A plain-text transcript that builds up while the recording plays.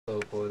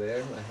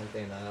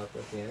gente en Alto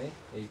tiene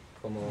y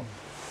como,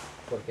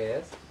 por qué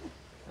es.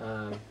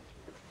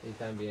 Y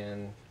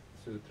también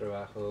su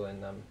trabajo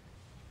en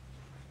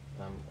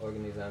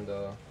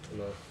organizando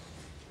los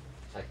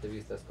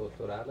activistas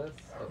culturales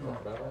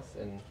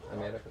en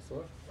América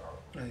Sur.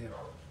 Ah, ya.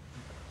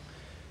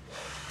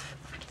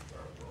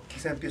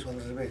 Quizá empiezo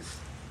al revés.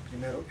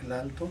 Primero el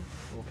alto,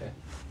 Okay.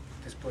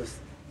 después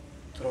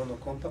trono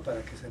compa,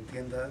 para que se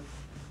entienda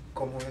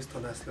cómo esto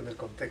nació en el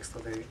contexto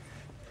de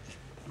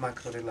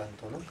macro del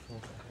alto, ¿no?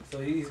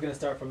 So he's going to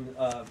start from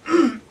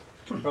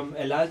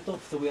El Alto,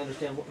 so we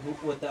understand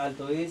what the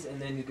Alto is,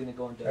 and then he's going to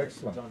go into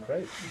Excellent, Trono.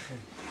 great.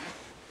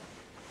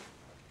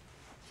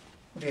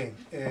 Bien,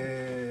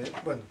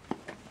 bueno,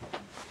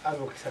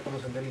 algo que se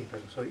conocen de mí,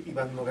 pero soy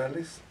Iván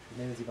Nogales, His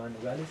name is Ivan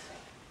Nogales.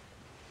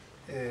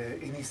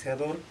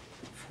 iniciador,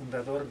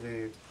 fundador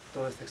de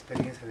toda esta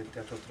experiencia del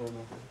Teatro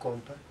Trono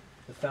compa.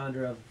 The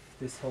founder of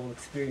this whole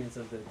experience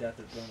of the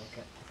Teatro Trono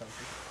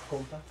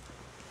Compa.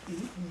 Y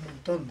un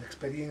montón de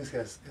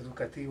experiencias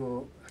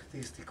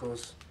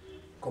educativo-artísticos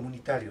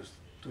comunitarios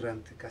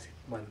durante casi,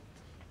 bueno,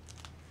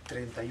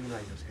 31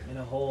 años. And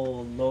a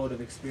whole load of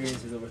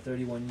experiences over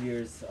 31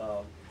 years,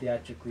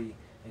 theatrically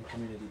and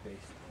community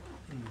based.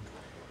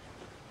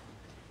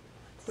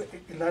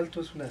 El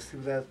Alto es una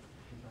ciudad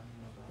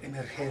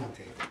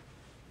emergente,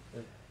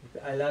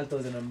 El Alto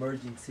is an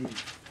emerging city.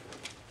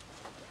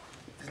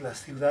 es la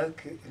ciudad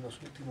que en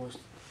los últimos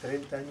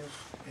 30 años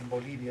en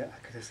Bolivia ha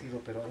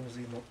crecido, pero a un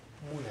ritmo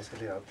muy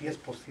acelerado,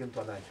 10%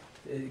 al año.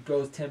 It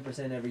grows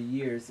 10% every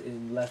year.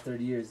 In the last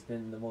 30 years, it's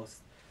been the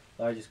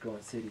largest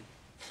growing city.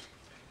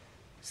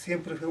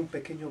 Siempre fue un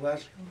pequeño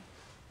barrio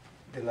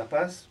de La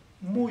Paz,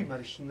 muy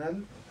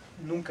marginal,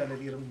 nunca le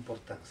dieron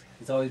importancia.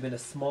 It's always been a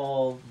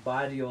small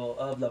barrio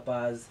of La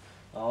Paz,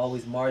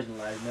 always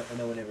marginalized.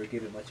 No one ever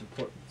gave it much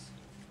importance.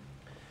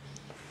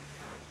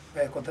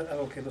 Voy a contar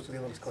algo que el otro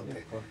día no les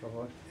conté. Por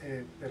favor.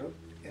 Pero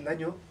el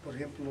año, por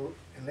ejemplo,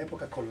 en la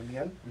época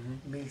colonial,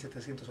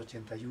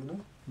 1781,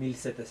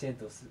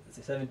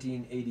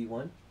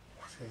 1781.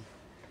 sí,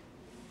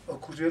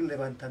 ocurrió el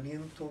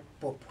levantamiento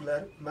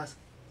popular más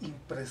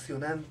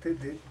impresionante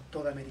de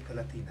toda América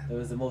Latina. It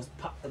was the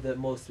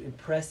most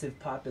impressive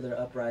popular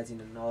uprising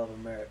in all of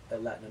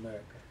Latin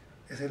America.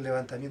 Es el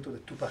levantamiento de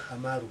Tupac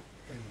Amaru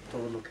en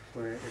todo lo que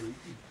fue en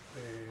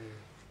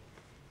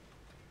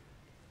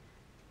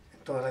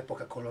toda la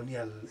época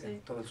colonial, Sí.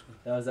 en todo el sur.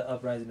 That was the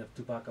uprising of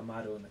Tupac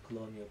Amaru in the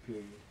colonial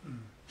period.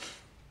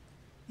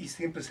 Y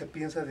siempre se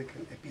piensa de que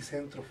el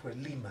epicentro fue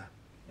Lima.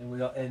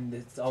 And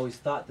it's always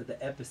thought that the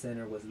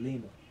epicenter was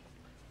Lima.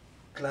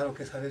 Claro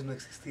que esa vez no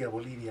existía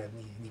Bolivia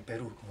ni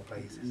Perú como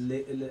países.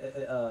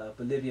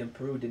 Bolivia and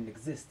Peru didn't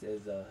exist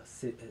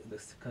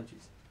as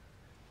countries.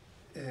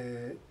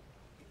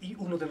 Y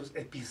uno de los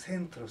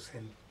epicentros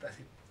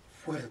así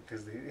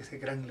fuertes de ese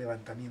gran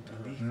levantamiento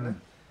indígena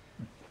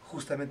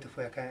justamente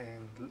fue acá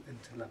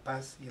entre La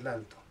Paz y el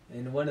Alto.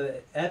 And one of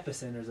the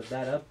epicenters of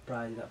that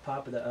uprising, that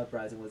popular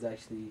uprising, was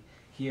actually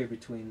here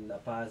between La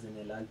Paz and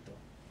El Alto.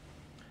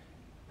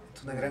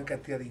 Entonces, una gran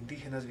cantidad de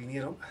indígenas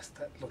vinieron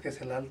hasta lo que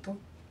es el Alto.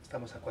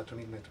 Estamos a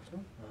 4.000 metros,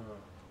 ¿no?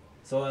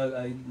 So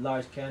a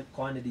large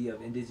quantity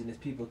of indigenous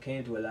people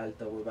came to El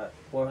Alto. We're about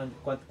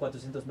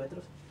 400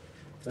 metros?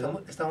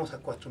 Estamos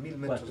a 4.000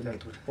 metros de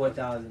altura.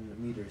 4,000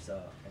 meters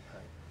up high.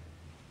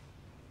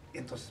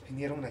 Entonces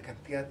vinieron una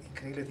cantidad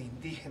increíble de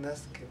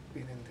indígenas que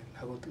vienen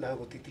del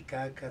lago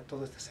Titicaca,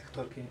 todo este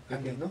sector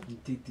andino,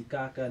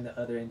 Titicaca and the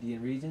other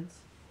Indian regions.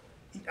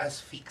 y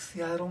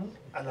asfixiaron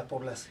a la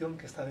población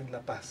que estaba en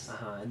La Paz.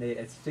 And they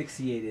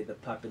asphyxiated the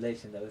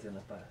population that was in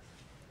La Paz.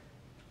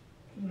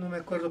 No me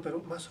acuerdo, pero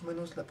más o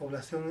menos la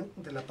población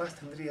de La Paz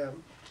tendría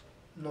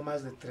no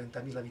más de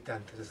 30.000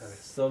 habitantes esa vez.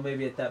 So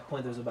maybe at that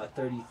point there was about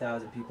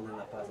 30,000 people in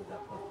La Paz at that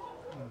point.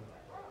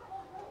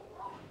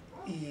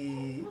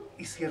 Y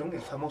hicieron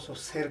el famoso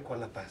cerco a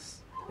La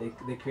Paz.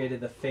 They created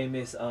the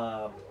famous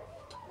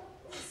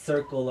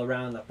circle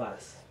around La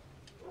Paz.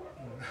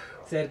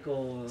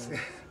 Circle,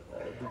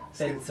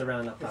 fence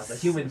around La Paz, a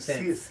human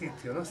fence. Sí,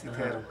 sitio, ¿no?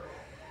 Sitiaron.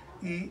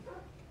 Y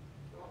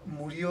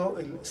murió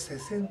el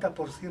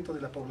 60%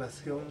 de la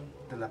población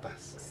de La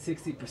Paz.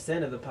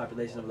 60% of the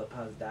population of La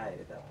Paz died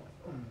at that point.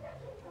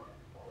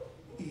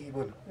 Y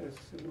bueno,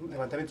 el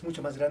levantamiento es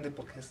mucho más grande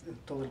porque es en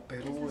todo el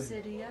Perú. Eso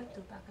sería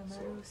Tupac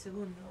Amaru II,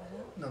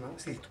 ¿verdad? No,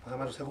 sí, Tupac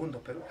Amaru II,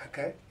 pero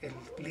acá el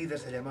líder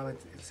se llamaba,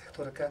 el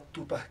sector acá,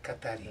 Tupac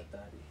Katari.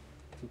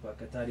 Tupac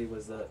Katari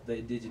was the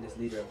indigenous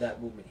leader of that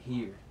movement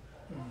here.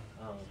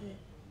 Sí.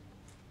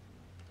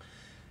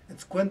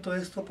 Les cuento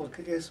esto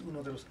porque es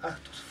uno de los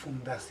actos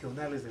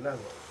fundacionales del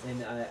Alto.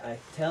 And I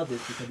tell this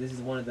because this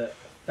is one of the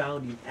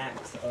founding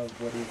acts of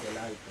what is El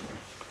Alto.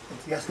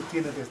 Ya se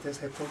tiene desde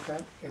esa época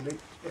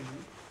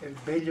el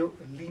bello,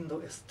 el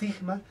lindo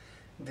estigma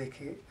de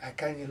que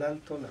acá en el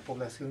Alto la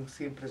población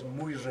siempre es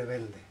muy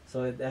rebelde.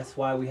 So that's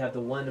why we have the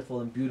wonderful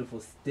and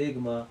beautiful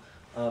stigma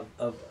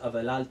of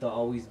El Alto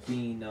always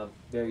being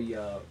very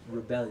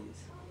rebellious.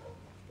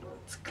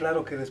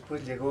 Claro que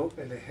después llegó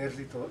el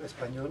ejército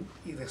español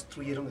y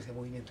destruyeron ese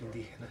movimiento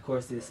indígena. Of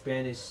course, the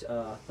Spanish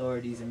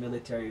authorities and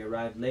military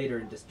arrived later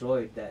and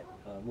destroyed that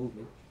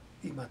movement.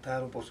 Y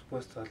mataron, por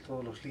supuesto, a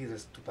todos los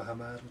líderes, Tupac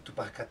Amaru,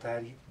 Tupac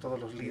Katari, todos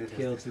los They líderes.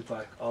 killed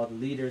Tupac, all the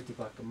leaders,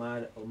 Tupac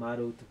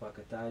Amaru, Tupac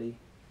Katari.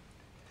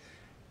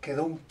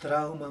 Quedó un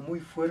trauma muy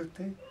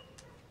fuerte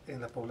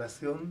en la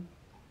población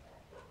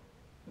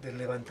del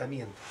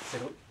levantamiento,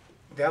 pero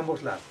de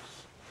ambos lados.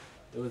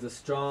 There was a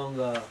strong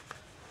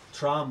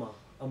trauma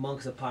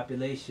amongst the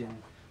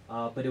population,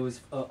 but it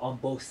was on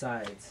both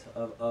sides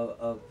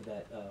of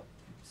that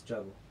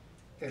struggle.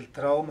 El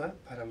trauma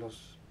para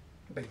los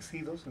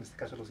vencidos, en este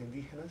caso los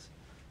indígenas,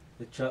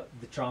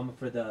 The trauma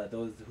for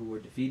those who were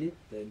defeated,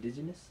 the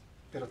indigenous,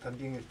 pero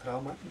también el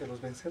trauma de los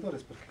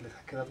vencedores, porque les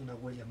ha quedado una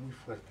huella muy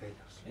fuerte a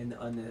ellos.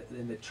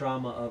 and the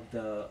trauma of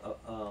the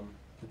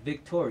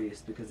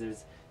victorious, because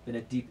there's been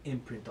a deep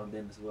imprint on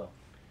them as well.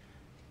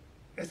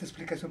 Esta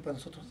explicación para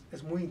nosotros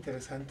es muy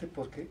interesante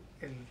porque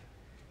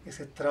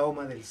ese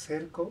trauma del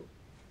cerco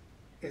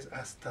es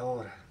hasta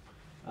ahora.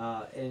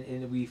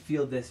 And we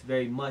feel this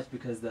very much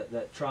because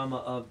the trauma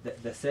of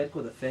the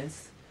cerco, the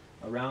fence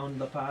around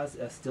La Paz,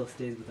 still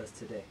stays with us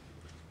today.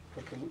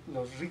 Porque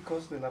los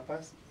ricos de La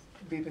Paz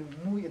viven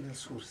muy en el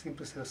sur,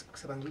 siempre se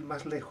van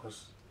más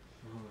lejos,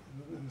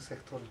 en el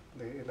sector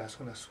de la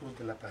zona sur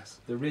de La Paz.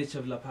 The rich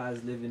of La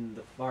Paz live in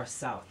the far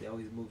south. They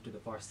always move to the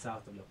far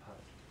south of La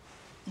Paz.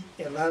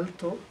 Y el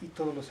Alto y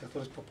todos los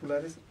sectores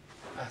populares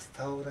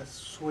hasta ahora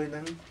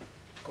suenan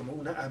como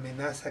una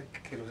amenaza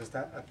que los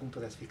está a punto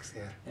de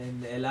asfixiar.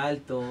 And El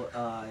Alto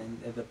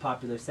and the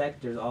popular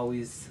sectors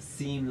always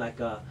seem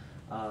like a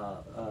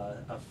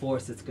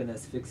force that's going to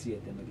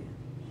asphyxiate them again.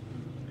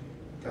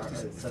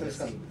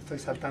 Estoy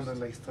saltando en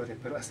la historia,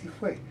 pero así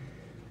fue.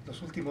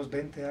 Los últimos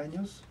 20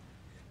 años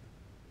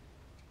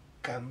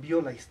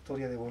cambió la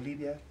historia de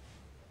Bolivia,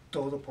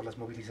 todo por las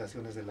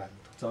movilizaciones del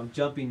Alto. So I'm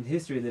jumping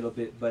history a little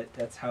bit, but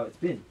that's how it's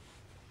been.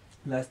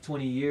 The last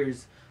 20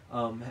 years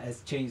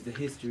has changed the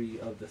history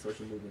of the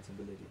social movements in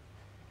Bolivia.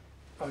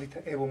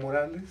 Ahorita Evo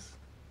Morales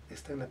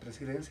está en la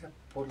presidencia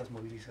por las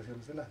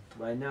movilizaciones del Alto.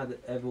 Right now,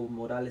 Evo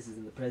Morales is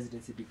in the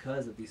presidency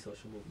because of these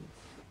social movements.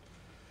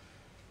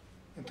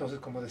 Entonces,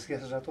 como decía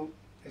hace rato,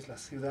 es la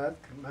ciudad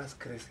que más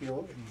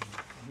creció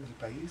en el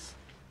país.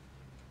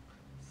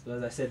 So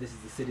as I said, this is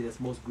the city that's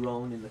most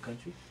grown in the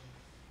country.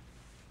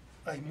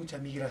 Hay mucha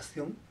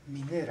migración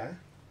minera,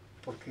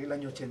 porque el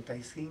año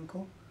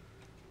 85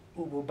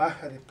 hubo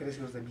baja de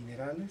precios de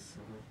minerales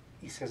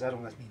y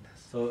cerraron las minas.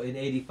 So in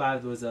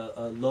 85 there was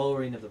a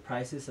lowering of the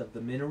prices of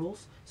the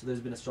minerals, so there's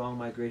been a strong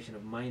migration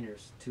of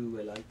miners to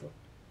El Alto.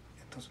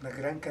 Entonces una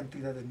gran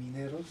cantidad de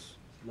mineros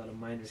A lot of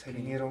miners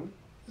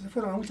se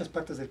fueron a muchas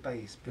partes del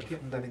país, pero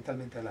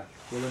fundamentalmente al Alto.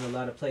 They were in a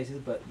lot of places,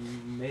 but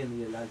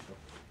mainly El Alto.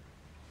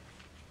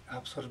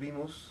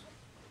 Absorbimos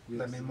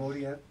la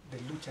memoria de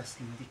lucha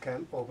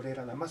sindical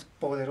obrera, la más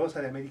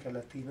poderosa de América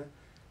Latina,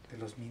 de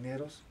los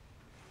mineros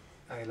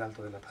a El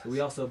Alto de La Paz. So we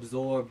also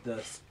absorbed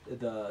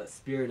the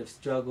spirit of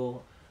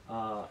struggle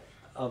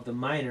of the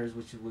miners,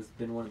 which was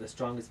been one of the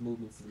strongest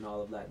movements in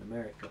all of Latin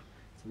America.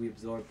 So we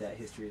absorbed that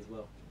history as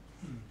well.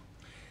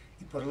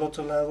 Y por el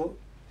otro lado,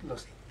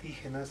 los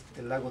indígenas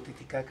del lago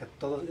Titicaca,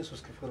 todos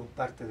esos que fueron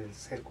parte del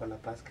cerco a La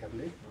Paz que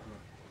hablé,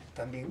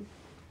 también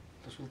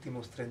los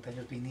últimos 30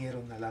 años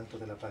vinieron al Alto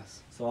de La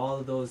Paz. So all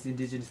of those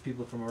indigenous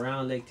people from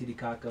around Lake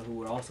Titicaca who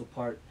were also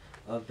part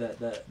of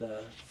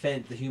the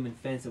fence, the human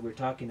fence that we're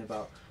talking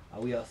about,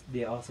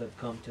 they also have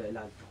come to El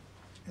Alto.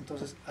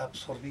 Entonces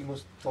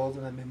absorbimos toda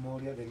una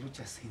memoria de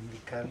lucha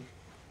sindical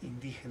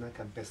indígena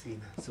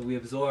campesina. So we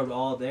absorbed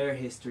all their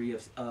history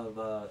of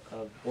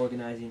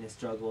organizing and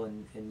struggle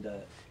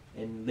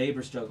and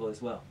labor struggle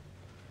as well.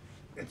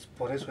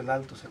 Por eso El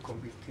Alto se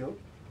convirtió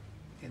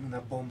en una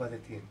bomba de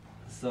tiempo.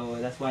 So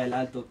that's why El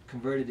Alto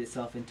converted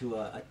itself into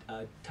a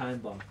time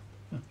bomb.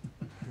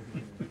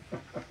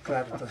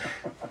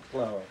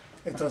 Claro.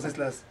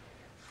 Entonces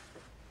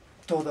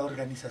toda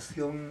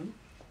organización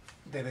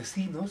de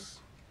vecinos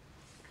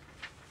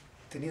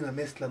tenía una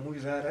mezcla muy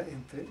rara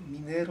entre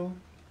minero,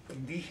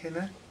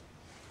 indígena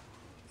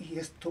y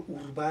esto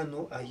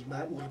urbano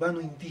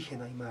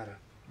indígena aymara.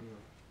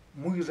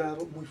 Muy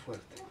raro, muy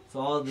fuerte. So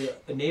all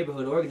the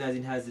neighborhood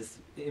organizing has this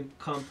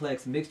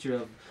complex mixture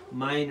of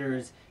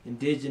miners,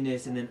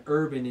 indigenous, and then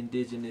urban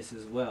indigenous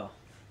as well.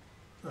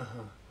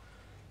 Ajá.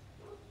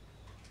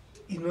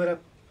 Y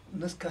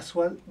no es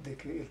casual de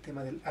que el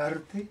tema del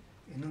arte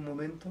en un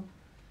momento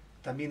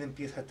también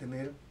empieza a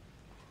tener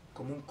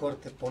como un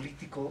corte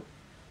político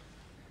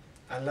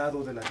al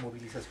lado de las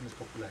movilizaciones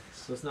populares.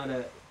 So it's not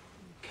a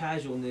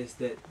casualness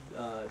that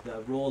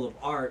the role of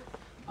art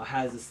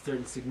has a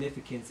certain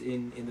significance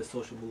in the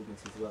social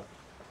movements as well.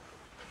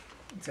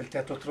 El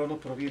Teatro Trono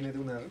proviene de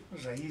una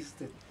raíz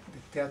de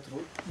teatro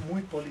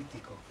muy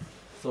político.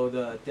 So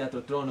the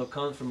Teatro Trono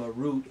comes from a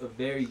root of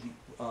very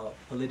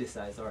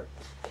politicized art.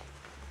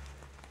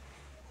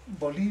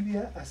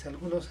 Bolivia hace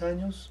algunos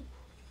años,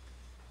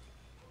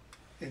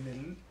 en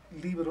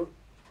el libro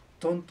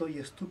Tonto y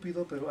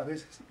Estúpido, pero a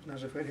veces una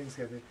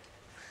referencia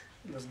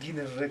los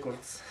Guinness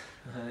Records.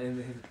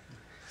 And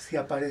Si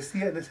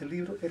aparecía en ese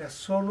libro era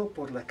solo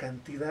por la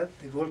cantidad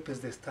de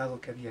golpes de Estado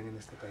que habían en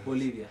este país.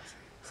 Bolivia.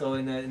 So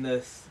in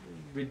the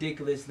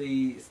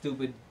ridiculously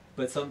stupid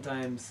but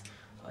sometimes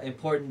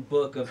important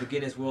book of the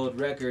Guinness World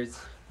Records,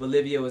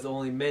 Bolivia was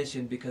only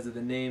mentioned because of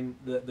the name,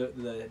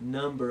 the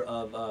number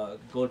of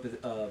golpes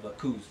of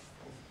coups.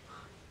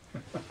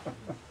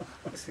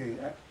 Sí,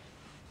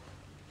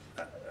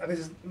 a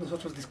veces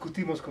nosotros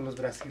discutimos con los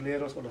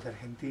brasileros o los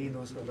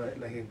argentinos o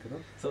la gente, ¿no?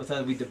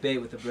 Sometimes we debate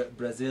with the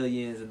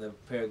Brazilians and the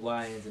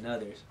Paraguayans and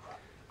others.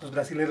 Los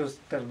brasileros,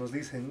 claro, nos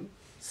dicen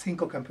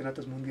 5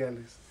 campeonatos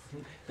mundiales.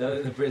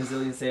 The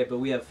Brazilians say it, but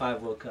we have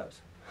 5 World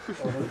Cups.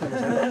 O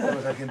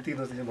los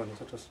argentinos dicen, bueno,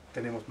 nosotros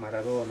tenemos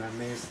Maradona,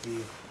 Messi.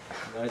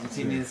 The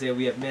Argentinians say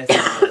we have Messi.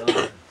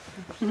 Maradona.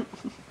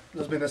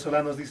 Los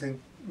venezolanos dicen,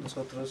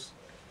 nosotros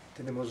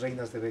tenemos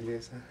reinas de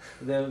belleza.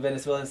 The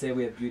Venezuelans say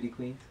we have beauty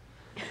queens.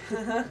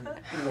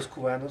 Y los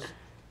cubanos,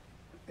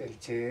 el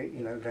Che y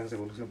la gran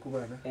revolución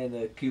cubana. And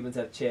the Cubans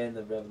have Che and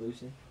the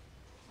revolution.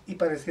 Y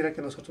pareciera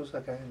que nosotros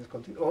acá en el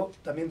continente, o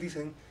también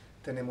dicen,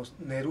 tenemos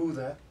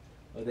Neruda.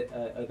 Or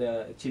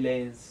the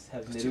Chileans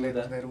have Los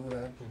Neruda. chilenos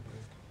Neruda.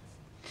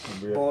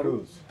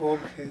 Cruz.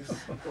 Borges,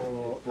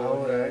 o Borges.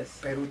 ahora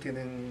Perú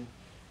tienen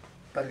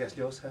Vargas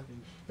Llosa.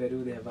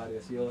 Peru they have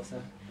Vargas Llosa,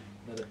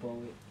 another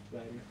poet,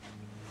 writer.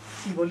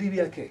 ¿Y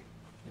Bolivia qué?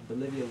 And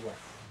Bolivia what?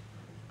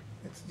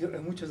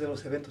 En muchos de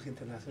los eventos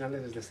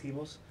internacionales les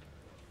decimos,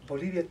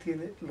 Bolivia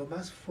tiene lo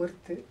más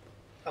fuerte,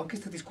 aunque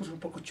este discurso es un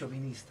poco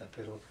chauvinista,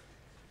 pero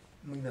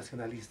muy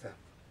nacionalista.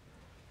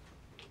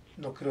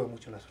 No creo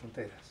mucho en las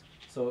fronteras.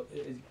 So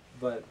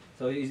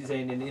he's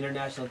saying in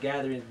international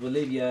gatherings,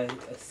 Bolivia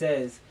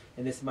says,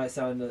 and this might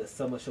sound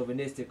somewhat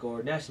chauvinistic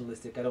or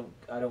nationalistic. I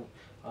don't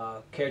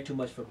care too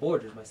much for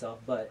borders myself,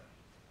 but.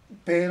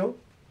 Pero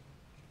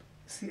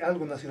si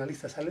algo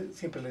nacionalista sale,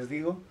 siempre les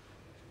digo,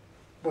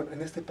 bueno,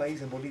 en este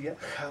país, en Bolivia,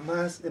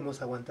 jamás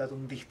hemos aguantado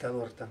un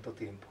dictador tanto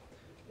tiempo.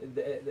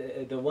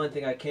 The one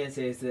thing I can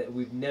say is that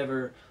we've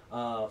never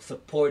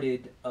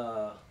supported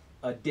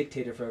a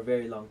dictator for a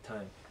very long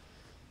time.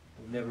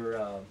 We've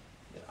never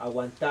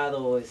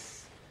aguantado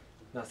is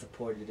not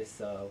supported.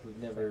 It's we've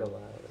never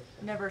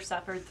Never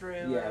suffered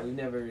through. yeah or we've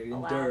never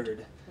allowed.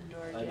 endured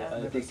Yeah.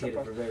 a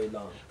dictator for very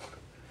long.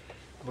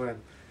 Bueno,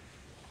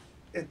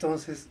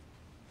 entonces,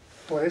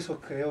 por eso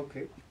creo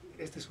que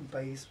este es un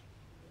país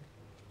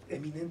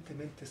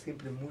eminentemente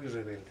siempre muy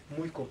rebelde,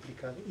 muy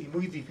complicado y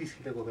muy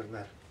difícil de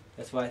gobernar.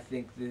 That's why I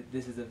think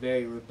this is a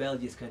very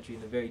rebellious country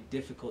and a very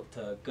difficult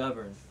to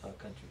govern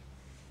country.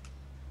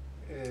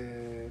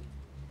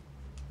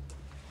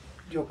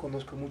 Yo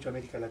conozco mucho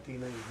América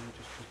Latina y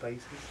muchos otros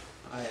países.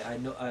 I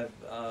know I've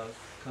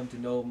come to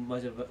know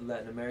much of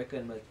Latin America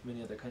and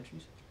many other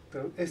countries.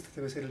 Pero este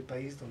debe ser el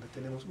país donde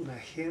tenemos una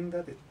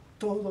agenda de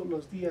todos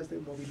los días de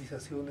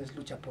movilizaciones,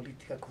 lucha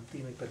política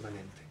continua y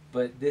permanente.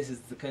 But this is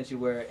the country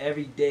where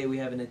every day we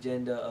have an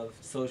agenda of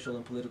social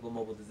and political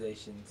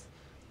mobilizations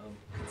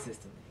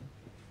consistently.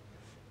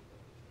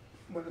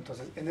 Bueno,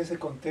 entonces, en ese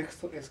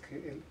contexto es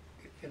que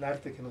el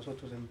arte que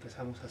nosotros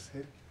empezamos a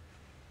hacer,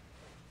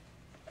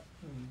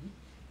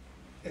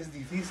 es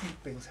difícil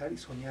pensar y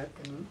soñar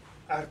en un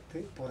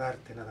arte por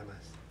arte nada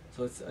más.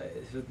 So it's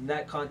so in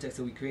that context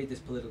that we create this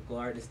political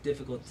art. It's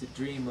difficult to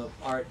dream of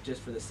art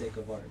just for the sake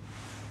of art.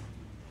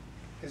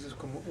 Eso es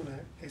como una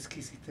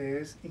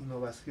exquisitez,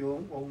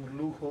 innovación o un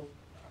lujo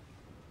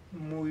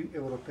muy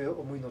europeo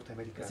o muy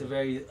norteamericano.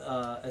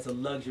 It's a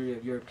luxury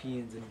of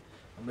Europeans and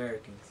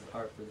Americans,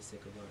 art for the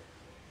sake of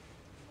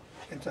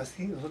art. Entonces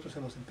así nosotros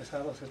hemos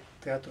empezado a hacer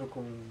teatro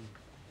con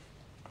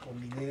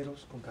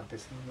mineros, con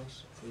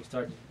campesinos, So we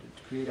started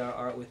to create our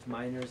art with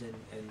miners and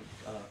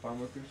farm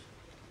workers,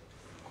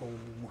 con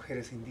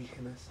mujeres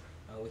indígenas,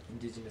 with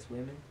indigenous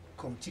women,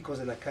 con chicos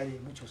de la calle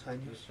muchos with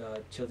años,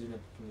 children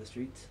from the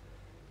streets.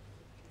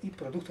 y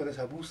producto de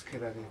esa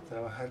búsqueda de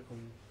trabajar con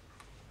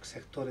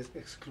sectores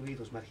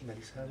excluidos,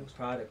 marginalizados,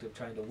 Product of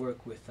trying to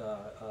work with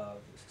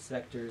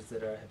sectors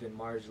that have been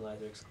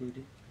marginalized or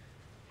excluded.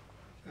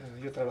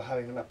 yo trabajaba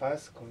en La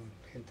Paz con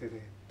gente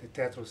de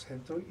Teatro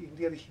Centro y un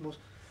día dijimos,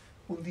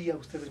 un día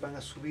ustedes van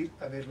a subir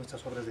a ver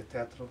nuestras obras de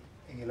teatro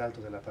en el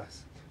Alto de La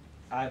Paz.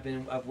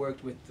 I've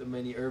worked with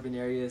many urban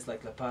areas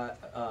like La Paz,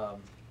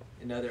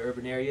 in other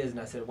urban areas, and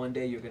I said one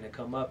day you're going to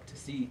come up to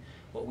see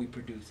what we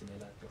produce in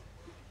El Alto.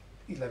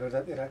 Y la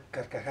verdad era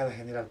carcajada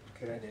general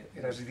porque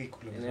era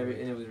ridículo. And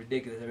it was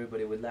ridiculous.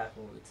 Everybody would laugh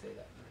when we would say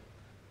that.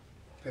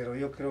 Pero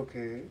yo creo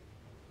que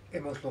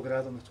hemos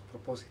logrado nuestro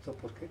propósito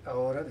porque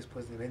ahora,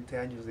 después de 20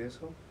 años de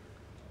eso,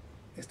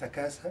 esta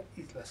casa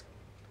y las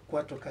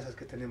 4 casas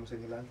que tenemos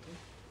en el Alto.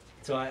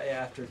 So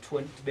after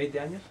 20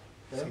 años,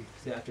 Sí.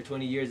 so after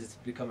 20 years, it's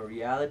become a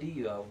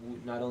reality.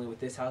 Not only with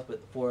this house, but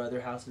 4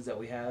 other houses that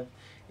we have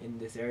in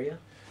this area.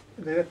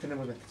 En realidad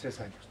tenemos 23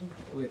 años, ¿no?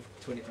 We have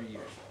 23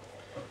 years.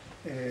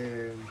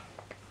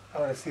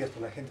 Ahora es cierto,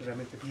 la gente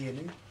realmente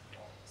viene,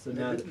 So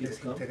now the people les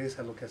come.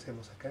 interesa lo que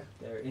hacemos acá.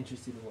 They're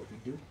interested in what we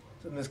do.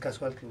 No es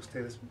casual que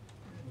ustedes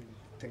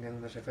tengan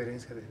una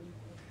referencia de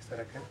esta estar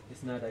acá.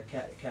 It's not a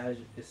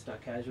it's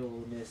not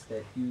casualness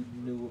that you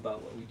knew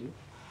about what we do.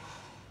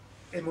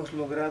 Hemos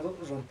logrado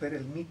romper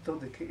el mito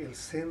de que el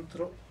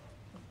centro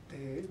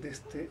de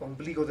este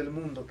ombligo del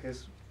mundo, que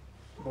es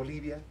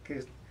Bolivia, que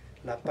es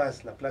La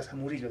Paz, la Plaza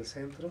Murillo, el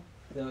centro,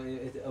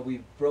 So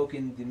we've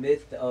broken the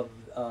myth of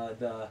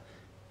the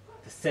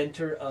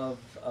center of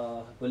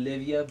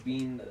Bolivia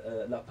being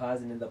La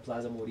Paz and in the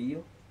Plaza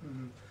Murillo.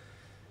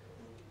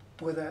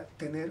 pueda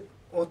tener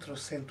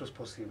otros centros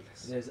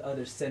posibles. There's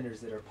other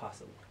centers that are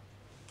possible.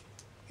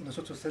 Y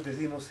nosotros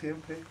decimos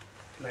siempre,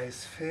 la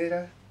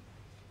esfera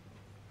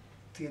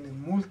tiene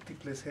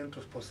múltiples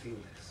centros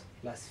posibles.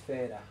 La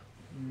esfera.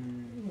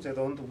 Un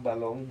redondo, un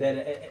balón.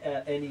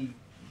 That any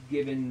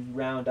given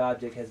round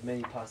object has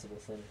many possible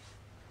centers.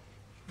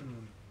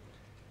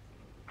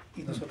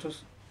 Y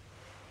nosotros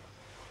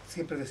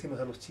siempre decimos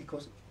a los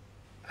chicos,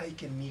 hay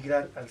que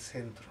migrar al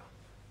centro.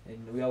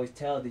 And we always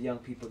tell the young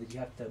people that you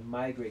have to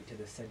migrate to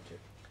the center,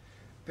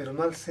 Pero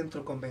no al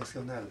centro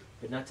convencional.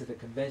 but not to the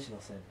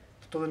conventional center.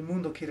 Todo el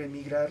mundo quiere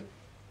migrar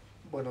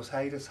Buenos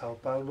Aires, Sao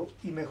Paulo,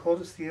 y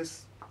mejor si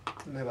es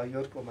Nueva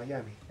York o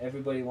Miami.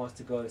 Everybody wants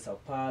to go to Sao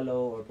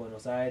Paulo or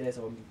Buenos Aires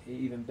or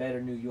even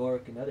better New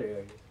York and other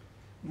areas.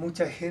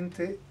 Mucha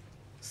gente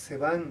se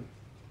van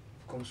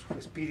con su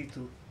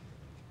espíritu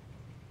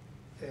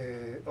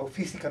o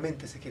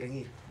físicamente se quieren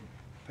ir,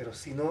 pero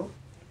si no,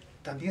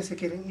 también se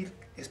quieren ir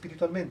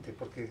espiritualmente,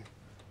 porque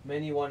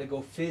Many want to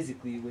go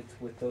physically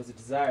with those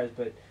desires,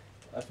 but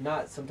if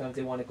not, sometimes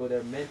they want to go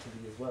there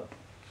mentally as well.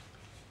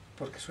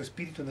 porque su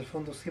espíritu en el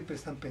fondo siempre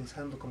están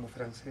pensando como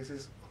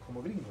franceses o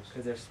como gringos.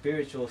 Because their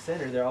spiritual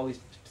center, they're always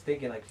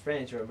thinking like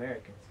French or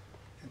Americans.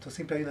 Entonces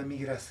siempre hay una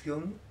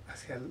migración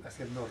hacia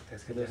el norte,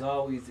 hacia So there's allá.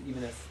 always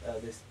even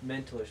this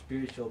mental or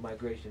spiritual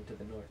migration to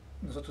the north.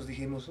 Nosotros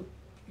dijimos,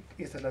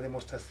 y esta es la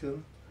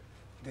demostración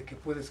de que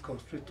puedes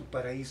construir tu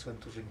paraíso en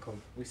tu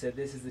rincón, We said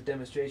this is the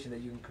demonstration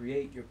that you can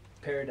create your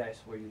paradise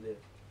where you live,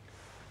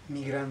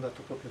 migrando a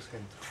tu propio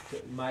centro,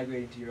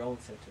 migrating to your own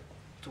center,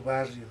 tu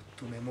barrio,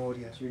 tu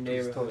memoria, to your tu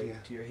neighborhood,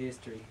 historia, to your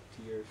history,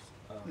 to your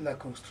la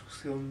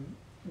construcción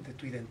de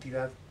tu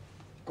identidad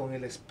con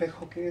el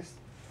espejo que es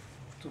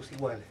tus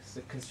iguales.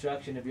 the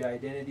construction of your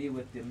identity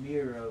with the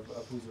mirror of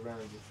who's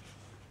around you.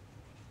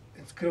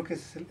 Entonces, creo que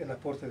ese es el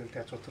aporte del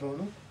Teatro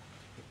Trono,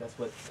 If that's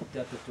what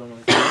Teatro Trono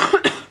is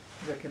doing,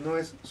 ya que no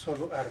es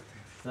solo arte,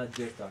 it's not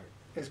just art.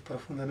 es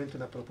profundamente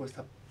una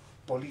propuesta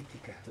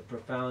política, It's a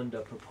profound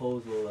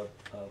proposal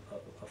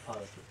of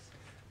politics.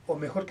 o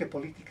mejor que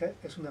política,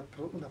 es una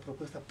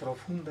propuesta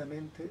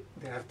profundamente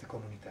de arte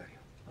comunitario.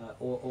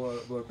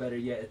 Or better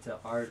yet, it's a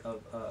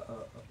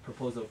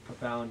proposal of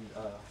profound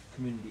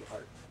community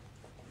art.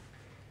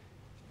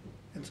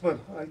 Entonces, bueno,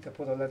 ahorita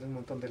puedo hablar de un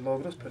montón de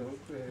logros, pero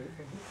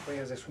voy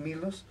a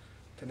resumirlos.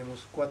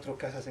 Tenemos 4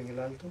 casas en el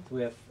Alto,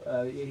 We have,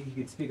 he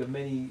could speak of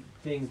many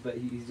things, but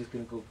he's just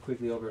going to go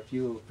quickly over a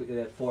few. We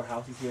have 4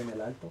 houses here in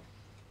El Alto,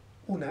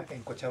 una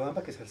en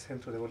Cochabamba, que es el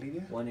centro de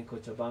Bolivia, one in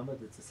Cochabamba,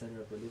 that's the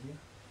center of Bolivia,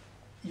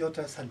 y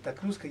otra en Santa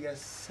Cruz, que ya es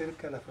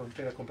cerca de la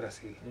frontera con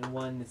Brasil. and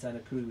one in Santa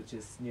Cruz, which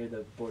is near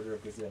the border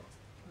of Brazil.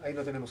 Ahí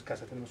no tenemos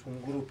casa, tenemos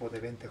un grupo de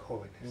 20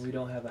 jóvenes. And we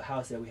don't have a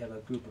house there, we have a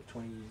group of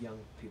 20 young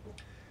people.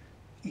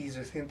 Y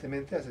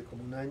recientemente, hace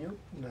como un año,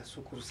 una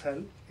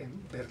sucursal en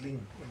Berlín,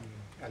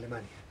 en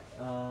Alemania.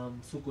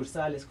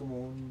 Sucursal es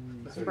como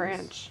un...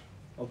 Branch.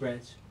 Oh,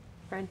 branch.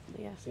 Branch,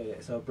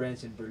 yes. So a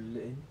branch in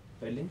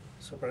Berlin.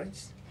 So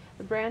branch.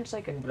 The branch,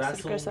 like Un brazo,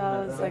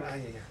 sucursal, una is rama. like Ah,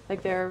 ya, ya.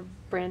 like they're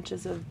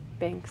branches of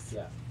banks.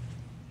 Yeah.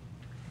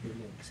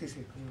 Berlin. Sí,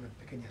 sí, como una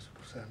pequeña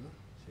sucursal, ¿no?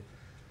 Sí.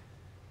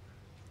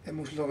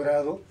 Hemos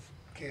logrado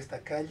que esta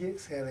calle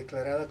sea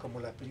declarada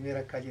como la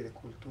primera calle de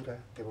cultura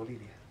de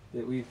Bolivia.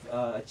 That we've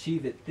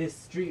achieved that this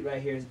street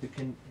right here has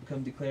become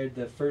declared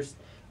the first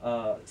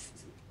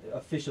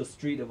official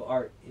street of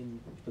art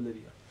in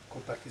Bolivia,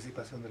 Con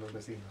participación de los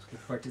vecinos.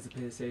 with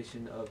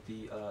participation of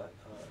the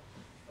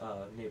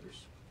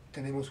neighbors.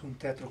 Tenemos un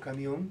teatro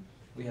camión,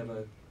 We have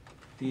a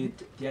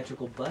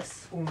theatrical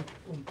bus, un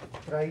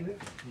trailer,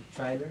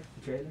 trailer.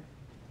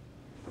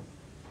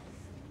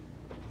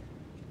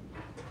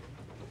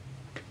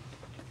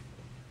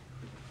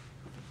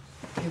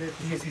 tiene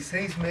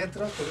 16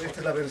 metros, pero esta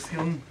es la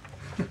versión,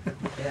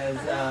 It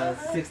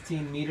has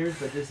 16 meters,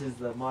 but this is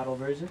the model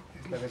version,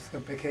 es la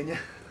versión pequeña.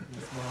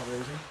 the small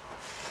version.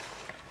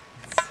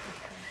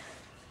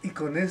 Y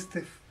con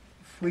este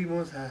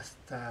fuimos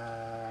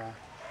hasta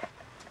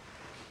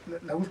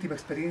la última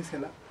experiencia,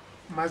 la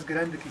más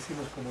grande que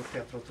hicimos como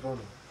Teatro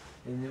Trono.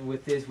 And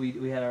with this,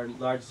 we had our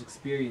largest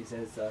experience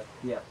as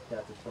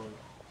Teatro Trono.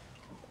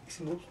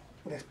 Hicimos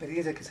una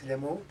experiencia que se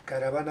llamó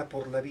Caravana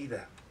por la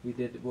Vida, We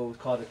did what was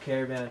called a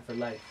caravan for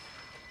life,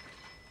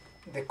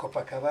 de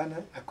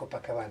Copacabana a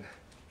Copacabana.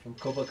 from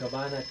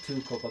Copacabana to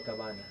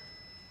Copacabana.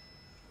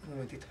 Un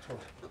momentito, por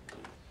favor.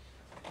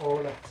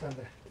 Hola,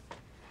 Sandra.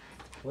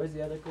 Where's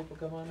the other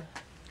Copacabana?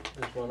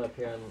 There's one up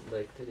here on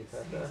Lake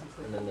Titicaca,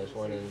 and then there's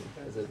one in,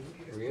 is it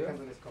Rio?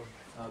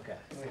 Okay.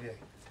 Muy bien.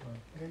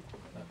 Okay.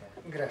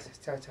 Gracias,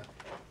 chao, chao.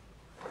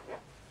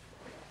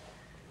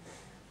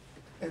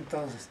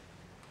 Entonces,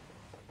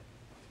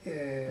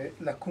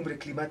 La cumbre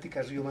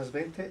climática Río más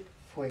 20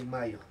 fue en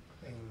mayo,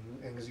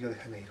 en Río de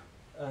Janeiro.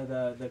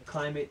 The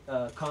climate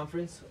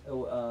conference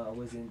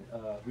was in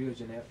Rio de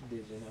Janeiro,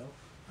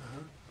 Ajá.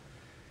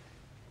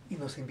 Y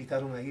nos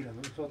invitaron a ir a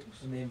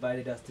nosotros. and they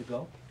invited us to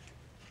go.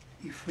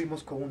 Y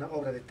fuimos con una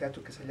obra de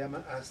teatro que se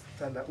llama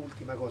Hasta la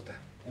última gota.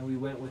 And we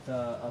went with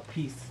a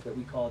piece that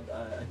we called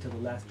Until the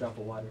Last Drop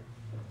of Water.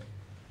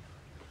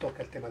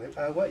 Toca el tema del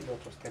agua y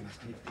otros temas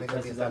It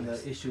touches on the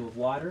medioambientales. issue of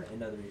water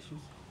and other issues.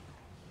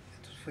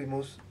 Entonces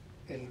fuimos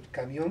el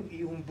camión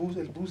y un bus,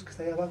 el bus que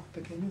está ahí abajo,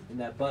 pequeño. And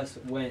that bus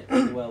went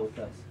as well with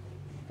us.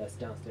 That's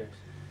downstairs.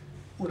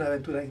 Una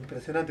aventura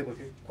impresionante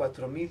porque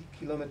 4.000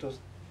 kilómetros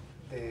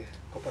de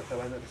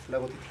Copacabana, desde el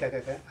lago Titicaca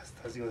acá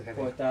hasta Río de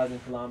Janeiro. 4,000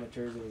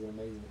 kilometers. It was an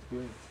amazing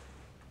experience.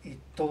 Y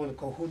todo el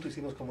conjunto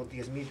hicimos como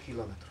 10.000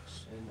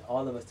 kilómetros. And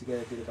all of us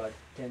together did about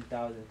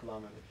 10,000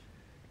 kilometers.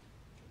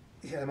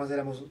 Y además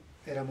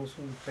éramos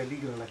un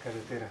peligro en la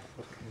carretera.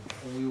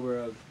 And we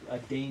were a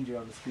danger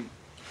on the street.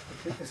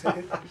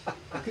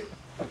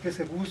 Porque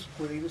ese bus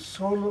puede ir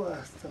solo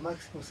hasta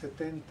máximo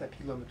 70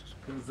 kilómetros.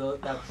 Because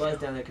that bus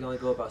down there can only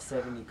go about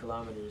 70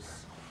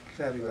 kilometers.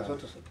 Claro, y los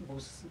otros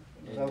buses,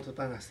 los autos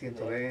van a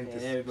 120,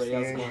 And everybody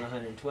else 100.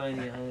 going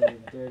 120,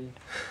 130.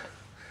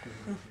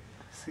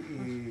 Sí,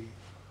 y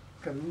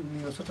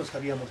ni nosotros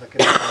sabíamos a qué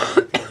nos estábamos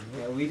metiendo,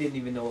 Yeah, ¿no? we didn't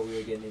even know what we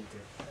were getting into.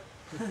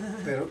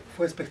 Pero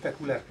fue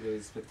espectacular, It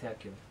was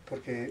spectacular.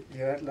 porque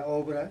llevar la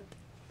obra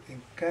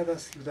en cada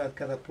ciudad,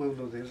 cada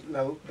pueblo del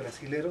lado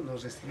brasilero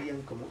nos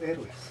recibían como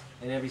héroes.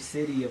 In every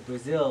city of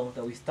Brazil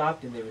that we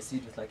stopped in, they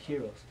received us like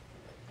heroes.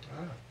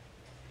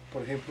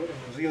 Por ejemplo,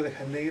 en Río de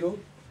Janeiro,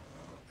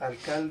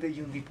 alcalde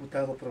y un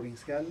diputado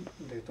provincial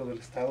de todo el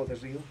estado de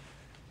Río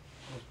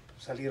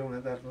nos salieron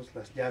a darnos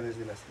las llaves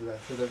de la ciudad.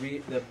 So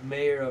the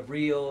mayor of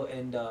Rio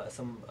and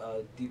some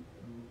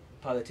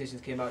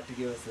politicians came out to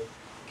give us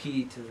a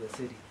key to the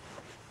city.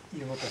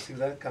 Y en otra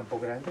ciudad, Campo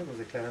Grande, nos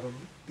declararon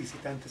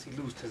visitantes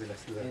ilustres de la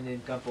ciudad. And in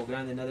Campo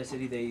Grande, another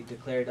city, they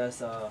declared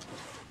us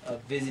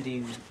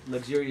visiting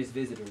luxurious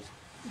visitors.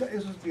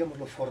 Eso es, digamos,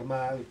 lo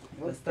formal,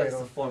 ¿no? That's Pero,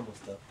 the formal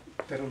stuff.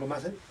 pero lo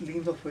más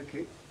lindo fue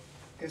que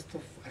esto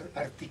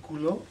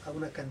articuló a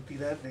una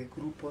cantidad de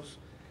grupos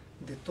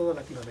de toda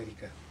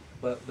Latinoamérica.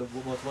 But the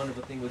most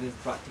wonderful thing was this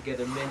brought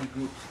together many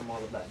groups from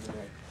all of Latin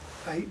America.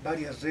 Hay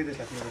varias redes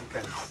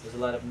latinoamericanas. There's a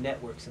lot of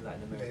networks in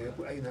Latin America.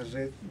 Hay una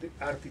red de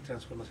arte y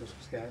transformación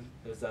social.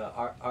 There's a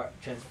art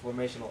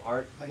transformational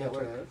art Hay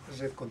network. otra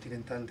red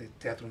continental de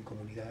teatro en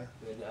comunidad.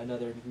 And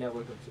another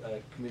network of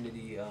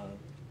community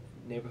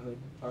neighborhood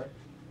art.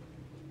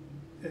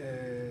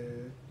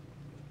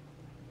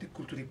 De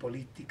cultura y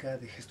política,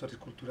 de gestores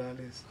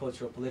culturales.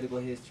 Cultural, political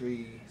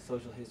history,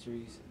 social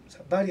histories. O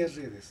sea, varias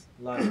redes.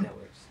 A lot of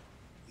networks.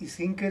 Y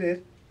sin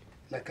querer,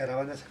 la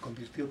caravana se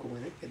convirtió como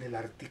en el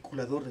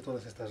articulador de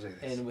todas estas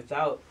redes. And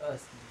without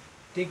us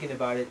thinking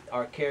about it,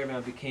 our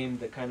caravan became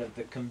the kind of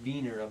the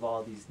convener of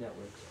all these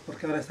networks.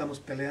 Porque ahora estamos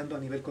peleando a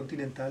nivel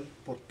continental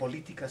por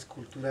políticas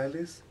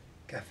culturales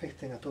que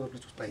afecten a todos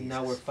nuestros So países.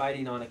 now we're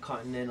fighting on a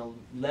continental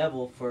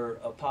level for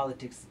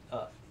politics,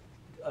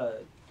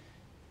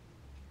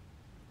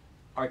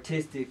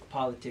 artistic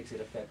politics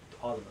that affect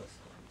all of us.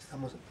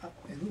 Estamos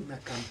en una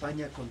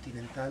campaña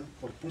continental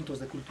por puntos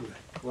de cultura.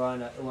 We're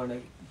on a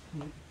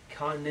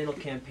continental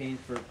campaign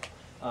for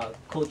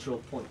cultural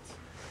points.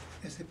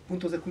 Ese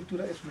puntos de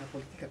cultura es una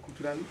política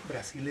cultural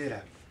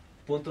brasilera.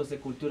 Puntos de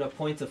cultura,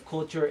 points of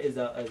culture, is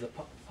a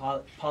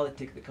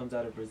politic that comes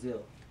out of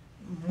Brazil.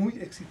 Muy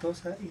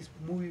exitosa y es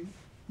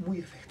muy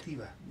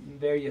efectiva.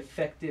 Very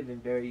effective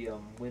and very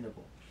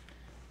winnable.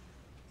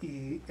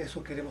 Y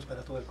eso queremos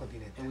para todo el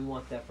continente. And we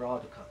want that for all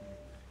the continent.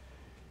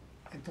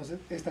 Entonces,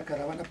 esta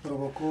caravana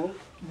provocó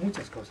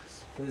muchas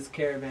cosas. So this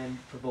caravan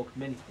provoked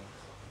many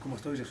things. Como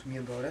estoy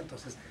resumiendo ahora,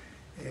 entonces,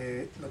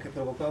 lo que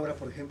provocó ahora,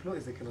 por ejemplo,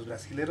 es de que los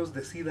brasileros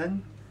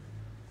decidan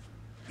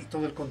y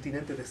todo el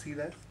continente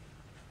decida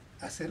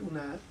hacer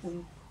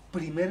un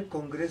primer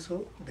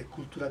congreso de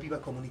cultura viva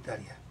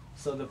comunitaria.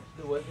 So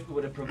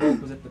what it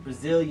provoked was that the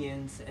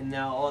Brazilians and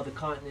now all the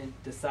continent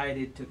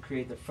decided to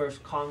create the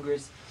first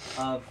Congress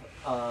of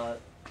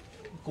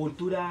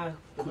cultura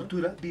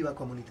Viva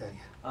comunitaria.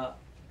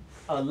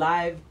 a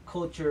live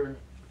culture,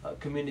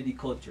 community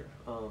culture,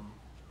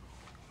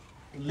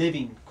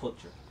 living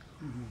culture.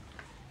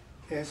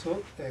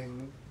 Eso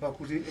va a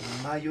ocurrir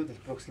en mayo del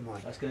próximo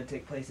año. That's going to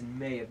take place in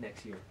May of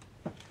next year.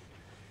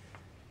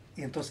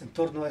 Y entonces, en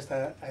torno a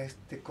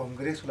este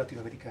congreso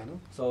latinoamericano,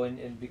 So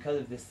and because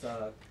of this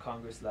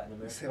Congress Latin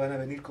America, se van a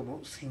venir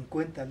como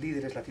 50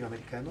 líderes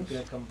latinoamericanos, there's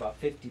going to come about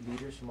 50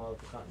 leaders from all of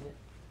the continent.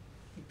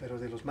 pero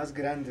de los más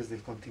grandes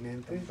del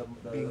continente,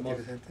 bien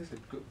interesantes, The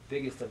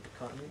biggest of the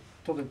continent,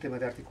 todo en tema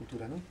de arte y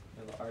cultura, ¿no?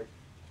 of art,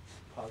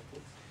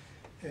 politics.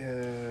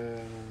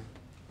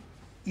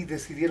 Y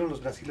decidieron los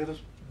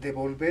brasileños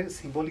devolver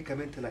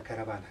simbólicamente la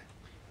caravana.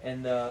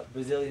 And the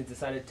Brazilians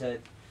decided to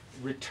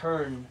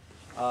return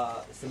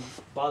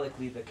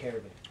symbolically the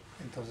caravan.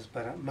 Entonces,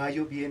 para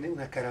mayo viene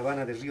una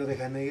caravana de Río de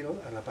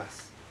Janeiro a La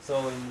Paz.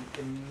 So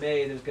in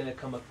May, there's going to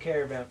come a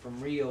caravan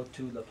from Rio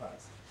to La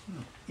Paz.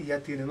 Y ya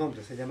tiene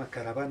nombre, se llama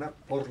Caravana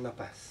por la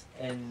Paz.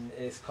 And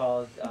it's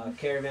called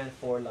Caravan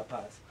for La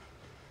Paz.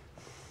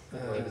 Ah,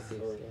 For the Peace peace,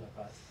 for yeah.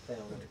 La Paz. Play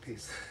on for the words.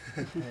 peace.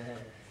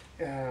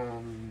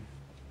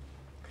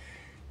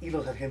 Y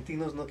los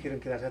argentinos no quieren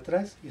quedarse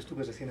atrás. Yo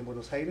estuve recién en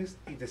Buenos Aires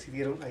y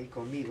decidieron ahí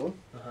conmigo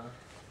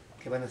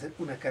que van a hacer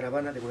una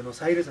caravana de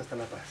Buenos Aires hasta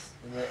La Paz.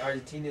 And the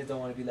Argentinians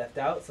don't want to be left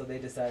out, so they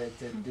decided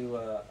to do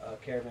a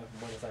caravan from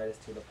Buenos Aires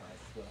to La Paz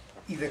as well.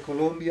 Y de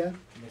Colombia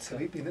And se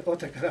viene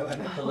otra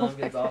caravana.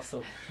 Colombians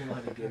also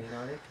want to get in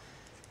on it.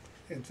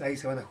 Entonces, ahí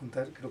se van a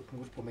juntar, creo que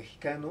un grupo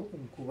mexicano,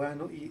 un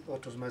cubano y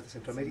otros más de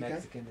Some Centroamérica.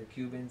 Mexicans and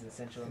Cubans and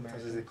Central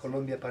Entonces de Americans.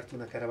 Colombia parte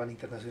una caravana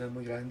internacional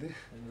muy grande.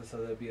 And so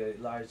there'll be a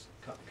large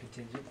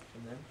contingent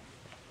from them.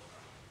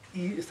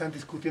 Y están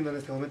discutiendo en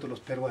este momento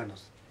los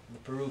peruanos. And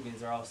the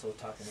Peruvians are also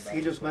talking about Si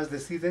ellos it. más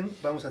deciden,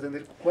 vamos a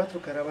tener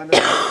 4 caravanas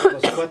de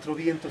los 4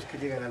 vientos que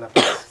llegan a La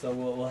Paz. So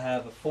we'll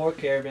have 4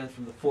 caravans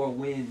from the 4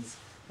 winds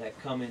that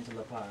come into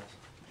La Paz.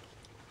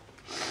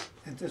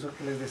 Entonces, lo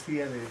que les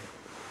decía de,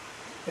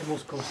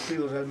 hemos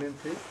construido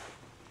realmente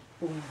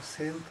un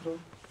centro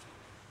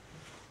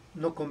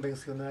no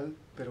convencional,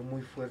 pero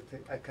muy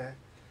fuerte acá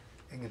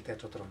en el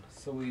Teatro Trono.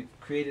 So we've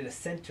created a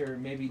center,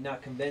 maybe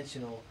not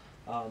conventional,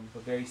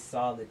 but very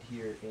solid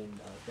here in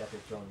Teatro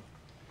Trono.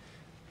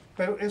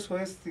 Pero eso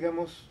es,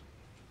 digamos,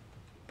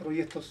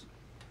 proyectos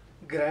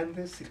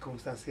grandes,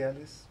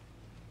 circunstanciales,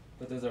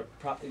 But those are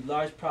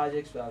large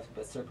projects,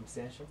 but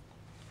circumstantial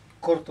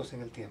cortos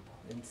en el tiempo.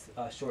 and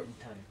short in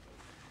time.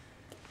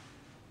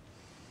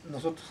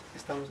 Nosotros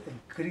estamos en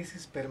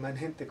crisis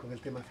permanente con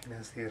el tema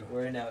financiero.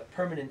 We're in a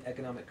permanent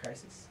economic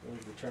crisis in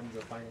the terms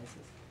of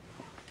finances.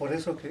 Por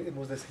eso que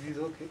hemos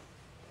decidido que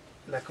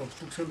la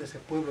construcción de ese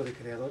pueblo de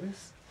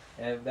creadores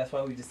And that's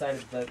why we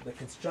decided that the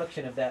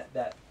construction of that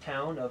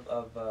town of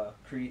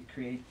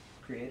creators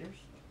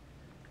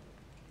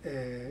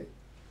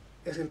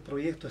es el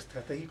proyecto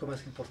estratégico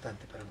más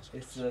importante para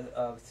is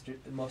nosotros.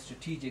 the most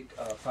strategic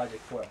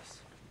project for us.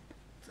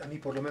 A mí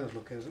por lo menos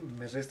lo que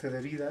me reste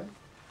de vida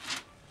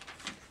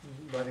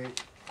lo haré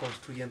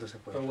construyendo ese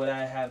For pueblo. what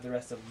I have the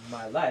rest of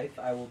my life,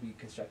 I will be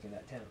constructing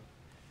that town.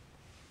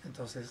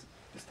 Entonces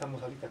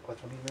estamos ahorita a 4.000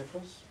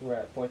 metros. We're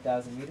at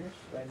 4,000 meters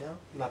right now.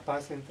 La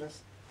Paz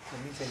entras a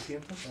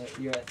 1.600.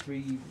 You're at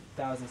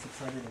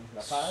 3,600 in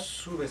La Paz,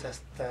 Subes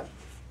hasta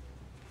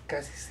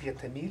casi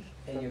 7.000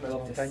 and you las go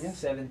up to montañas.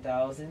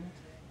 7,000.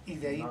 Y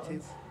de ahí te,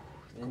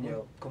 And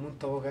you'll como un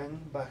tobogán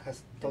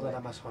bajas todo el and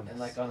Amazonas.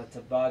 like on a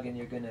toboggan,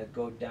 you're gonna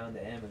go down the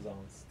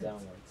Amazons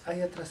downwards.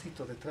 Ahí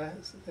atrásito,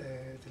 detrás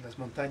de las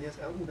montañas,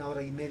 a 1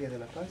 hora y media de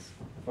La Paz,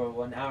 For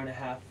 1.5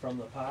 hours from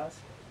La Paz,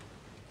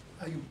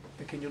 hay un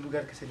pequeño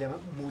lugar que se llama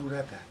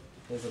Mururata.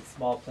 there's a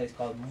small place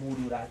called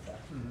Mururata.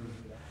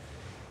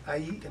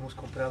 Ahí hemos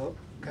comprado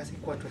casi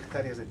 4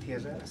 hectáreas de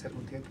tierra hace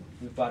algún tiempo.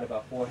 We bought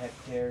about 4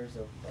 hectares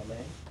of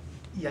land,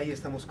 Y ahí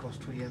estamos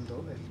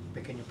construyendo el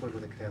pequeño pueblo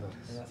de and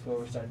creadores. that's where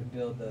we're starting to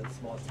build the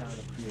small town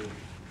of creators.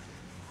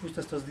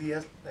 Justo estos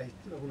días,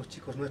 algunos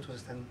chicos nuestros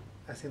están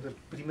haciendo el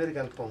primer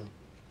galpón, un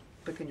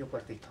pequeño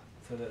cuartito.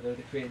 So they're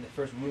creating the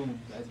first room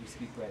as we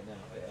speak right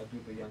now, a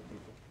group of young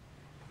people.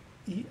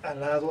 Y al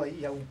lado hay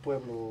ya un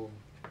pueblo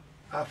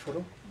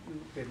afro,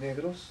 de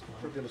negros,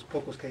 de los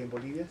pocos que hay en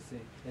Bolivia.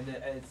 See, and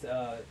it's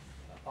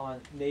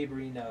on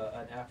neighboring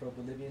an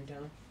Afro-Bolivian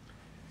town.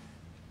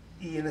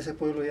 Y en ese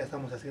pueblo ya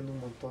estamos haciendo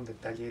un montón de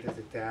talleres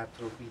de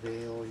teatro,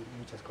 video y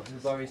muchas We've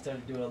cosas. already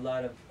started doing a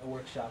lot of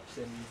workshops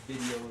and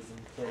videos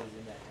and plays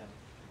in that town.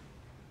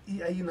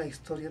 Y hay una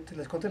historia,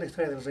 les conté la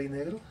historia del Rey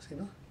Negro, ¿sí,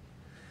 no?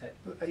 Eh.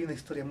 Hay una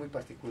historia muy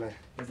particular.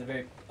 It's a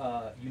very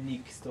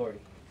unique story.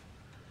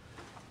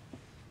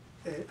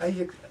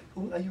 Hay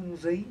un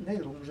rey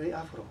negro, un rey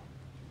afro,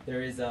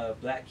 There is a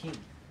black king.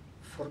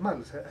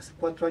 formal. O sea, hace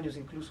 4 años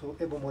incluso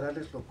Evo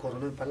Morales lo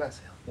coronó en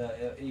palacio.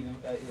 Even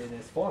in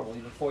his formal,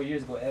 even 4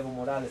 years ago, Evo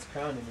Morales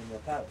crowned him in the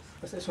palace.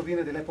 Pues eso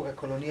viene de la época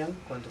colonial,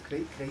 cuando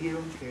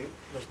creyeron que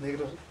los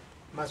negros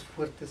más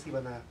fuertes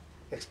iban a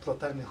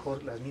explotar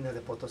mejor las minas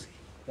de Potosí.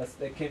 That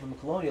came from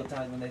colonial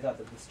times when they thought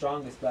that the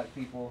strongest black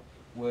people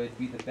would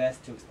be the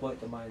best to exploit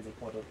the mines of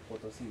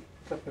Potosí.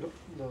 Claro, pero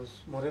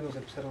los morenos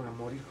empezaron a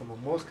morir como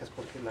moscas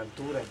porque la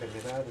altura,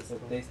 enfermedades. So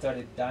 ¿no? they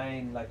started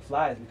dying like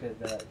flies because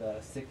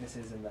the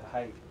sicknesses and the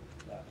height.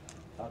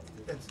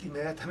 Altitude. Entonces,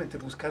 inmediatamente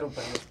buscaron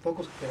para los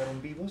pocos que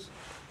quedaron vivos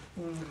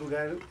un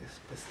lugar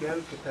especial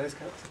que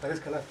se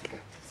parezca al África.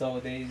 So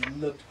they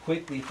looked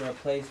quickly for a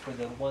place for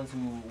the ones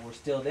who were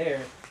still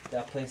there,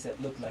 that place that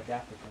looked like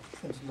Africa.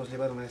 Entonces los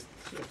llevaron a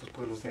estos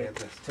pueblos So de they ahí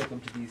atrás. took them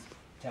to these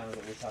towns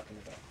that we're talking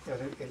about. Y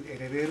ahora el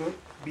heredero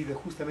vive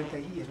justamente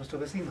allí y es nuestro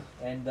vecino.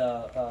 And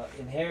the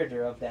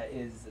inheritor of that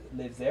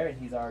lives there,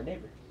 and he's our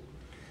neighbor.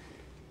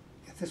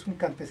 Este es un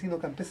campesino,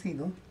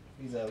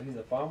 He's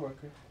a farm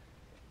worker.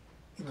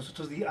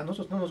 y a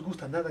nosotros no nos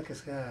gusta nada que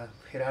sea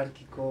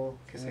jerárquico,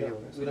 que We sé yo.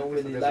 don't, eso we don't de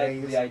really like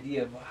reyes. the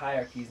idea of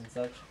hierarchies and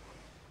such.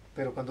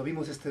 Pero cuando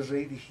vimos este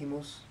rey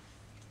dijimos,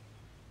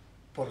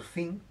 por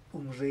fin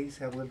un rey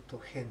se ha vuelto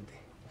gente.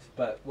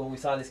 But when we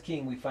saw this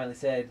king, we finally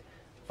said,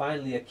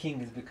 finally a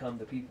king has become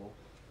the people.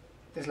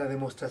 es la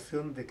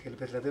demostración de que el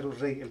verdadero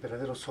rey, el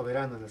verdadero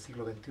soberano en el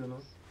siglo XXI,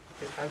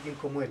 es alguien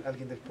como él,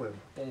 alguien del pueblo.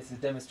 And it's a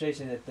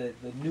demonstration that the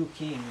new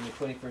king in the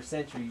 21st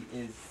century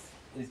is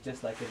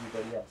just like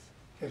everybody else.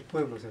 El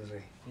pueblo es el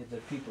rey. The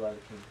people are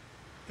the king.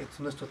 Es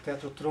nuestro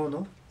Teatro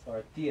Trono, So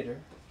our theater,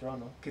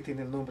 Trono, que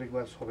tiene el nombre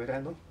igual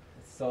soberano.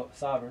 is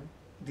sovereign.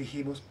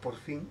 Dijimos, por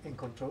fin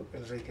encontró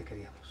el rey que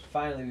queríamos.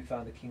 Finally, we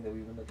found the king that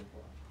we've been looking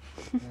for.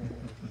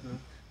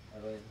 Ah,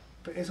 bueno.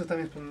 Pero eso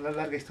también es una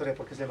larga historia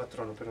porque se llama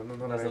Trono, pero no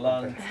la There's a voy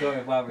a long contar. story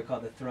of why we're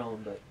called the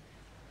throne, but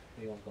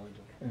we won't go into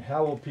it. And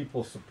how will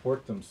people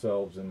support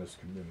themselves in this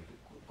community?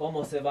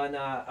 ¿Cómo se van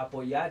a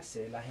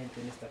apoyarse la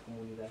gente en esta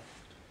comunidad?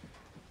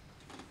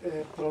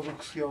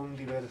 Producción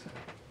diversa.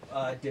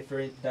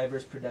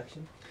 Diverse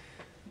production.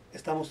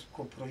 Estamos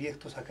con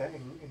proyectos acá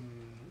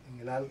en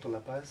el Alto, La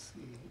Paz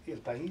y el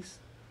país.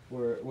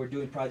 We're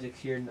doing projects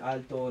here in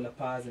Alto, La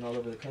Paz, and all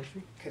over the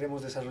country.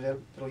 Queremos desarrollar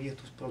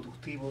proyectos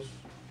productivos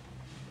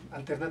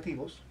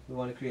alternativos. We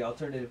want to create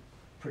alternative,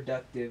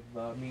 productive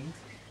means.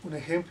 Un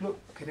ejemplo,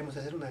 queremos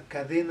hacer una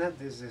cadena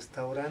de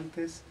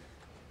restaurantes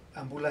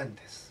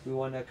ambulantes. We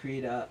want to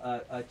create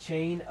a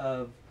chain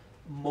of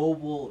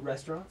mobile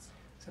restaurants,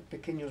 O sea,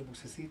 pequeños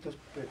bucecitos,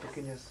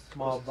 pequeñas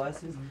small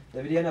cosas. buses. Ujú.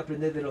 Deberían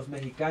aprender de los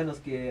mexicanos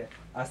que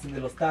hacen de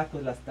los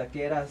tacos, las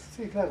taqueras.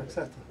 Sí, claro,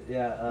 exacto.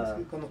 Yeah,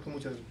 Sí, conozco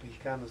muchos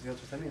mexicanos y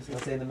otros también. Sí. I'm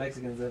saying the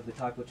Mexicans have the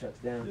taco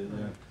trucks down.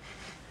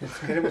 Entonces,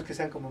 queremos que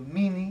sean como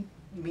mini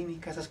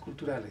casas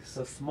culturales.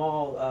 So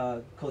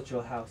small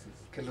cultural houses.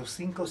 Que los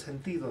 5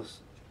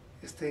 sentidos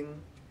estén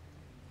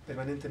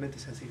permanentemente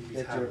That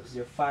sensibilizados.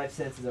 your 5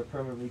 senses are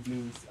permanently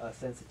being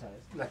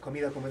sensitized. La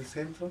comida como el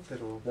centro,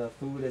 pero The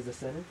food is the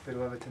center.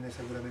 va a tener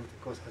seguramente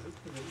cosas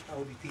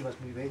auditivas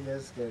muy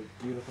bellas, The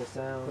beautiful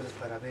sound, cosas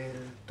para ver,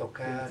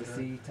 tocar. things to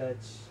see, touch.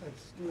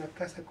 Es una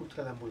casa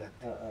cultural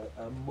ambulante.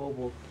 A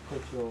mobile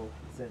cultural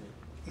center.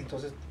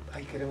 Entonces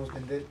ahí queremos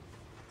vender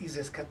y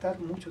rescatar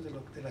mucho de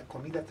la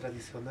comida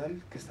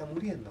tradicional que está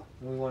muriendo.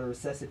 We want to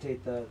resuscitate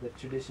the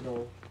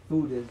traditional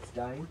food that's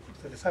dying.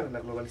 Ustedes saben, la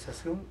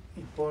globalización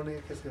impone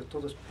que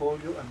todo es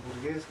pollo,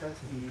 hamburguesas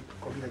y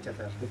comida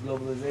chatarra. The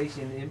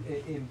globalization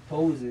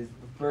imposes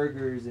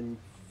burgers and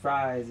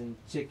fries and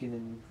chicken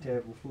and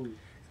terrible food.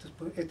 Entonces,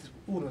 pues, este es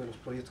uno de los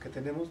proyectos que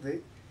tenemos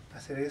de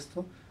hacer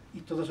esto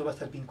y todo eso va a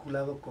estar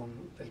vinculado con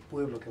el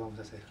pueblo que vamos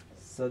a hacer.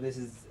 So this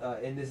is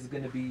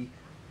going to be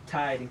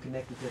tied and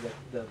connected to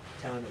the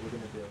town that we're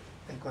going to build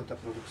En cuanto a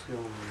producción,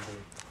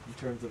 in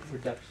terms of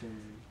production.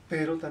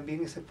 pero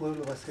también ese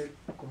pueblo va a ser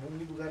como un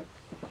lugar,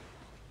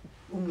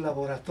 un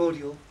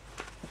laboratorio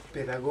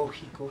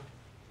pedagógico,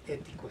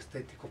 ético,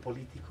 estético,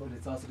 político, But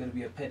it's also going to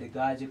be a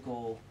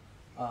pedagogical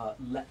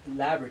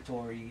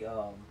laboratory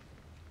of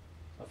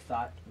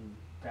thought and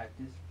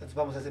practice. entonces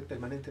vamos a hacer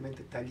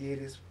permanentemente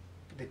talleres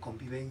de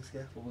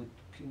convivencia, So we'll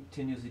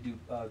continuously do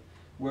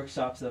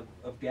workshops of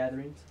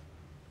gatherings.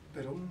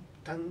 pero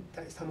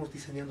estamos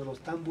diseñándolos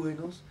tan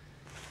buenos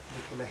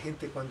de que la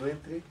gente cuando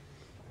entre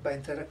va a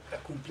entrar a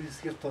cumplir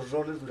ciertos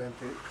roles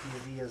durante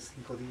 10 días,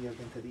 5 días,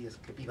 20 días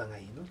que vivan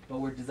ahí, ¿no? But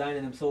we're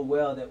designing them so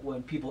well that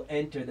when people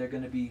enter, they're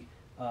going to be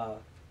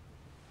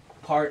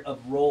part of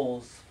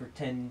roles for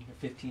 10 or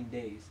 15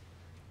 days.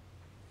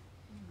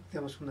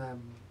 Digamos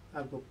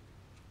algo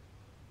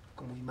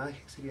como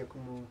imagen sería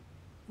como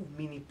un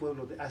mini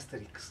pueblo de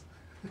Asterix.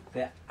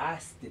 The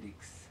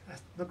aesthetics.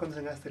 ¿No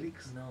conocen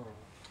Asterix? No.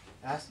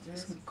 Es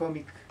Asterix? un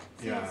cómic,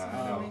 Yeah,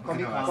 I know.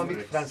 cómic, I know cómic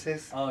Asterix.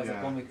 francés. Oh, it's a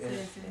Yeah. comic.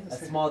 Sí, A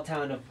sí. small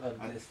town of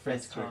this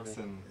French Asterix comic.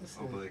 and Sí.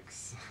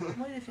 Obelix.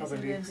 Muy difícil de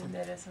Obelix.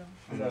 entender eso.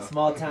 I It's a know.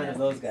 small town of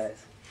those guys.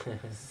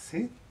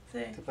 ¿Sí?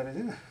 Sí, ¿Te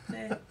parece? sí.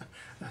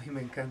 A mí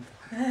me encanta.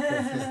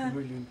 Es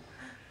muy lindo.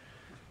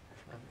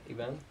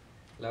 Iván,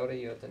 Laura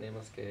y yo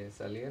tenemos que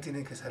salir.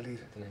 Tienen que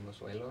salir. Tenemos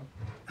vuelo.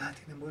 Ah,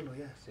 tienen vuelo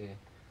ya. Sí.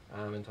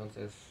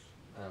 Entonces,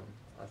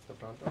 hasta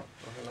pronto.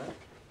 Ojalá.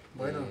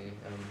 Bueno. Y,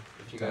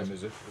 if you What time guys,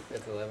 is it?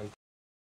 it's 11.